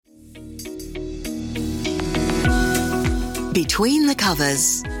Between the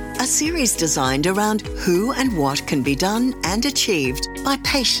Covers, a series designed around who and what can be done and achieved by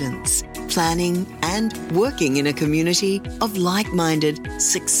patients, planning and working in a community of like-minded,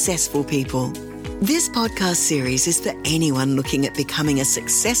 successful people. This podcast series is for anyone looking at becoming a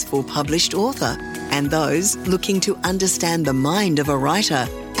successful published author and those looking to understand the mind of a writer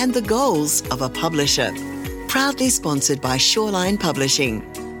and the goals of a publisher. Proudly sponsored by Shoreline Publishing.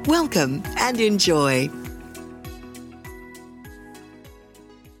 Welcome and enjoy.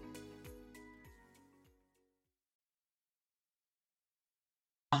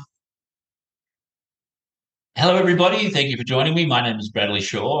 Hello, everybody. Thank you for joining me. My name is Bradley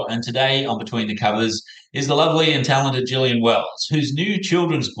Shaw, and today on Between the Covers is the lovely and talented Gillian Wells, whose new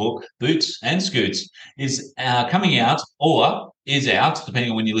children's book, Boots and Scoots, is coming out, or is out,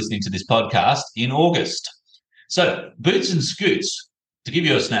 depending on when you're listening to this podcast, in August. So, Boots and Scoots, to give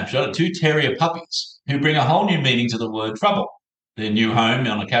you a snapshot, are two terrier puppies who bring a whole new meaning to the word trouble. Their new home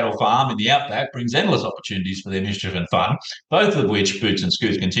on a cattle farm in the outback brings endless opportunities for their mischief and fun, both of which Boots and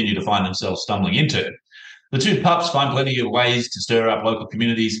Scoots continue to find themselves stumbling into. The two pups find plenty of ways to stir up local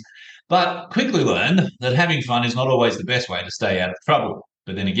communities, but quickly learn that having fun is not always the best way to stay out of trouble.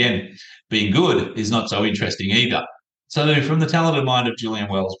 But then again, being good is not so interesting either. So from the talented mind of Gillian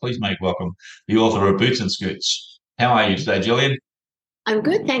Wells, please make welcome the author of Boots and Scoots. How are you today, Gillian? I'm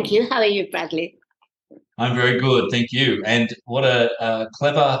good, thank you. How are you, Bradley? I'm very good, thank you. And what a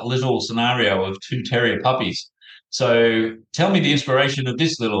clever little scenario of two terrier puppies. So tell me the inspiration of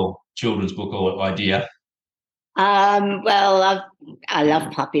this little children's book or idea. Well, I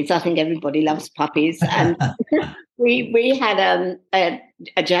love puppies. I think everybody loves puppies. And we had a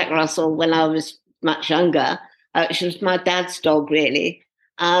Jack Russell when I was much younger. She was my dad's dog, really.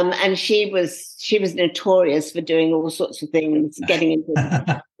 And she was notorious for doing all sorts of things, getting into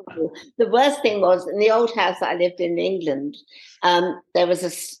trouble. The worst thing was, in the old house that I lived in England, there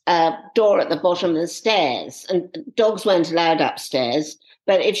was a door at the bottom of the stairs, and dogs weren't allowed upstairs.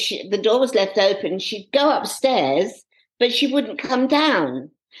 But if the door was left open, she'd go upstairs, but she wouldn't come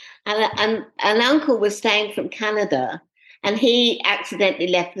down. And an uncle was staying from Canada, and he accidentally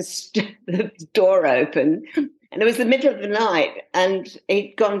left the door open. And it was the middle of the night, and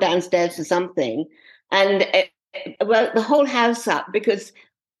he'd gone downstairs for something. And it woke the whole house up because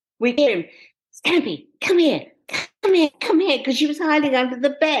we hear him, "Stampy, come here, because she was hiding under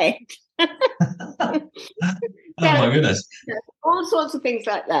the bed." Oh my goodness! All sorts of things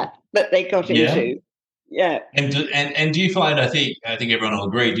like that they got into. Yeah. And do you find? I think everyone will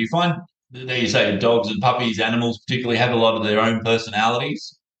agree. Do you find that you say dogs and puppies, animals particularly, have a lot of their own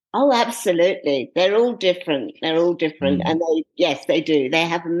personalities? Oh, absolutely. They're all different. And they do. They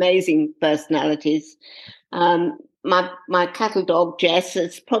have amazing personalities. My cattle dog, Jess,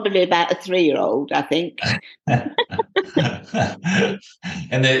 is probably about a 3-year-old, I think.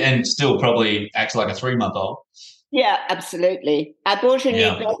 and still probably acts like a 3-month-old. Yeah, absolutely. I bought a new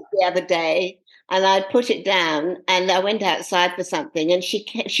dog the other day, and I put it down, and I went outside for something, and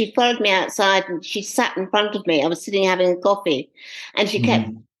she followed me outside, and she sat in front of me. I was sitting having a coffee, and she kept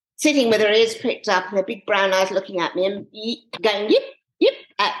sitting with her ears pricked up and her big brown eyes looking at me and going, yip, yip,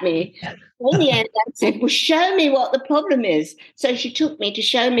 at me. In the end, I said, "Well, show me what the problem is." So she took me to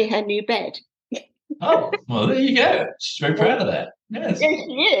show me her new bed. Oh, well, there you go. She's very proud of that. Yes, yes,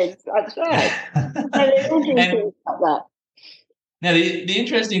 she is. That's right. Now, the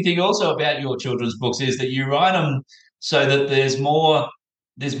interesting thing also about your children's books is that you write them so that there's more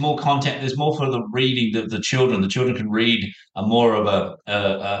content, there's more for the reading of the children. The children can read a more of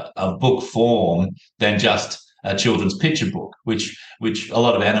a book form than just a children's picture book, which a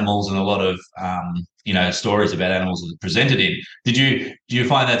lot of animals and a lot of stories about animals are presented in. Do you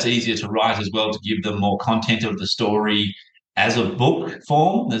find that's easier to write as well, to give them more content of the story as a book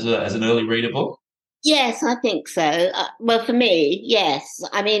form, as an early reader book? Yes, I think so. Well, for me, yes.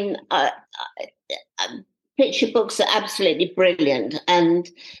 I mean, picture books are absolutely brilliant,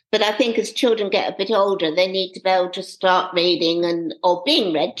 but I think as children get a bit older, they need to be able to start reading or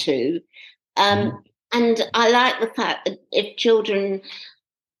being read to. And I like the fact that if children,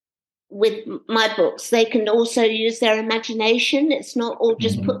 with my books, they can also use their imagination. It's not all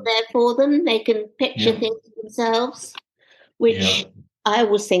just put there for them. They can picture things themselves, which I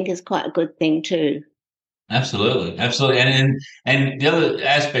always think is quite a good thing too. Absolutely. And the other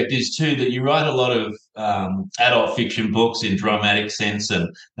aspect is too that you write a lot of adult fiction books in dramatic sense and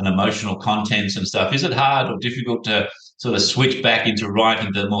emotional contents and stuff. Is it hard or difficult to sort of switch back into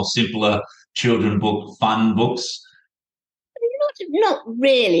writing the more simpler children book, fun books? Not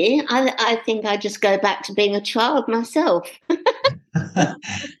really. I think I just go back to being a child myself.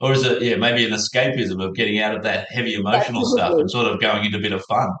 Or is it, yeah, maybe an escapism of getting out of that heavy emotional stuff and sort of going into a bit of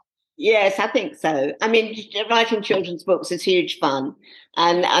fun? Yes, I think so. I mean, writing children's books is huge fun,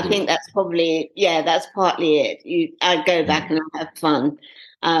 and I Good. think that's probably, yeah, that's partly it. I go back and I have fun.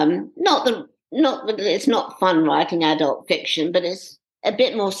 Not that it's not fun writing adult fiction, but it's a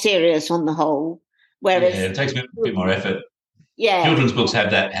bit more serious on the whole. Yeah, Whereas, it takes a bit more effort. yeah, Children's books have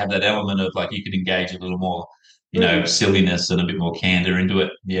that element of like you can engage a little more, mm, silliness and a bit more candor into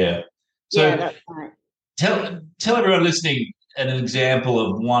it. Yeah. yeah, So that's right. tell everyone listening an example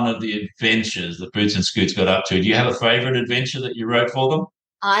of one of the adventures that Boots and Scoots got up to. Do you have a favourite adventure that you wrote for them?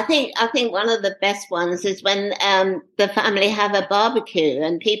 I think one of the best ones is when the family have a barbecue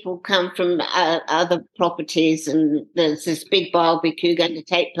and people come from other properties and there's this big barbecue going to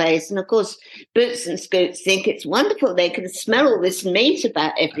take place. And of course, Boots and Scoots think it's wonderful. They can smell all this meat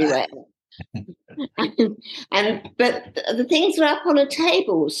about everywhere. But the things are up on a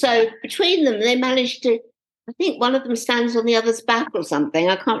table. So between them, they manage to. I think one of them stands on the other's back or something.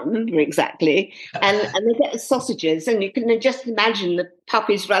 I can't remember exactly. And they get the sausages, and you can just imagine the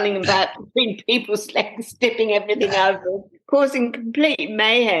puppies running about between people's legs, tipping everything over, causing complete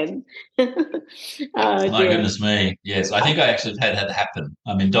mayhem. Oh, My dear. goodness me. Yes, I think I actually have had that happen.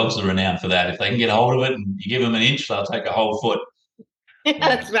 I mean, dogs are renowned for that. If they can get hold of it and you give them an inch, they'll take a whole foot. Yeah.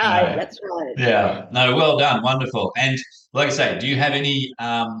 That's right. No. That's right. Yeah. No, well done. Wonderful. And like I say, do you have any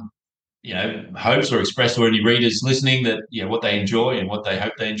hopes or express or any readers listening that, what they enjoy and what they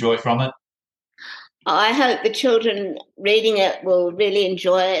hope they enjoy from it? I hope the children reading it will really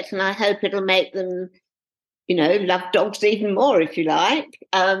enjoy it, and I hope it'll make them, love dogs even more, if you like.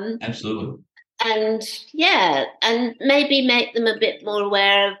 Absolutely. And yeah, and maybe make them a bit more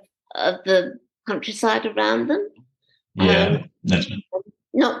aware of the countryside around them. Yeah.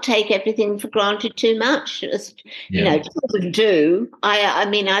 Not take everything for granted too much. Just, Yeah. children do. I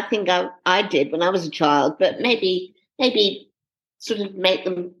mean, I think I did when I was a child, but maybe sort of make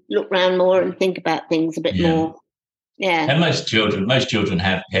them look around more and think about things a bit Yeah. more. Yeah. And most children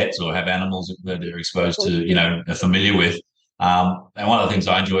have pets or have animals that they're exposed to, are familiar with. And one of the things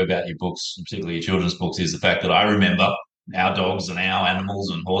I enjoy about your books, particularly your children's books, is the fact that I remember our dogs and our animals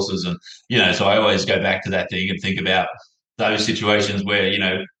and horses. And, so I always go back to that thing and think about those situations where,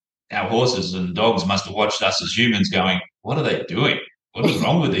 our horses and dogs must have watched us as humans going, what are they doing? What is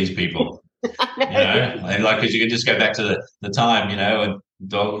wrong with these people? And like, because you can just go back to the time, and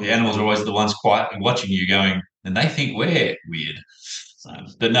the animals are always the ones quietly watching you going, and they think we're weird. So,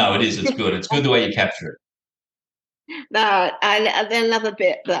 but no, it's good. It's good the way you capture it. No, another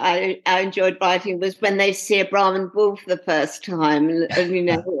bit that I enjoyed writing was when they see a Brahman bull for the first time, and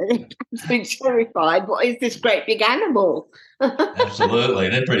they're absolutely terrified. What is this great big animal? Absolutely,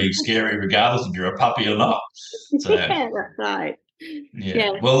 they're pretty scary, regardless if you're a puppy or not. So, Yeah, that's right. yeah.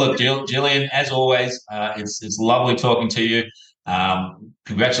 Yeah. Well, look, Gillian, as always, it's lovely talking to you.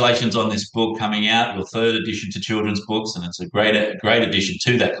 Congratulations on this book coming out, your third edition to children's books, and it's a great addition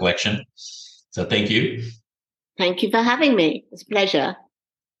to that collection. So, thank you. Thank you for having me. It's a pleasure.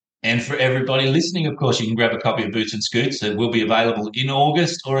 And for everybody listening, of course, you can grab a copy of Boots and Scoots. It will be available in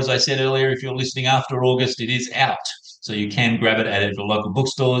August, or as I said earlier, if you're listening after August, it is out. So you can grab it at your local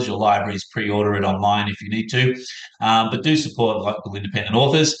bookstores, your libraries, pre-order it online if you need to. But do support local independent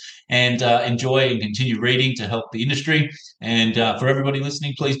authors and enjoy and continue reading to help the industry. And for everybody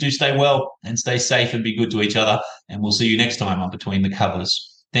listening, please do stay well and stay safe and be good to each other. And we'll see you next time on Between the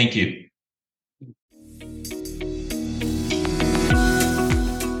Covers. Thank you.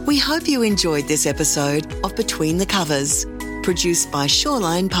 We hope you enjoyed this episode of Between the Covers, produced by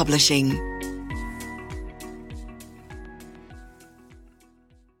Shoreline Publishing.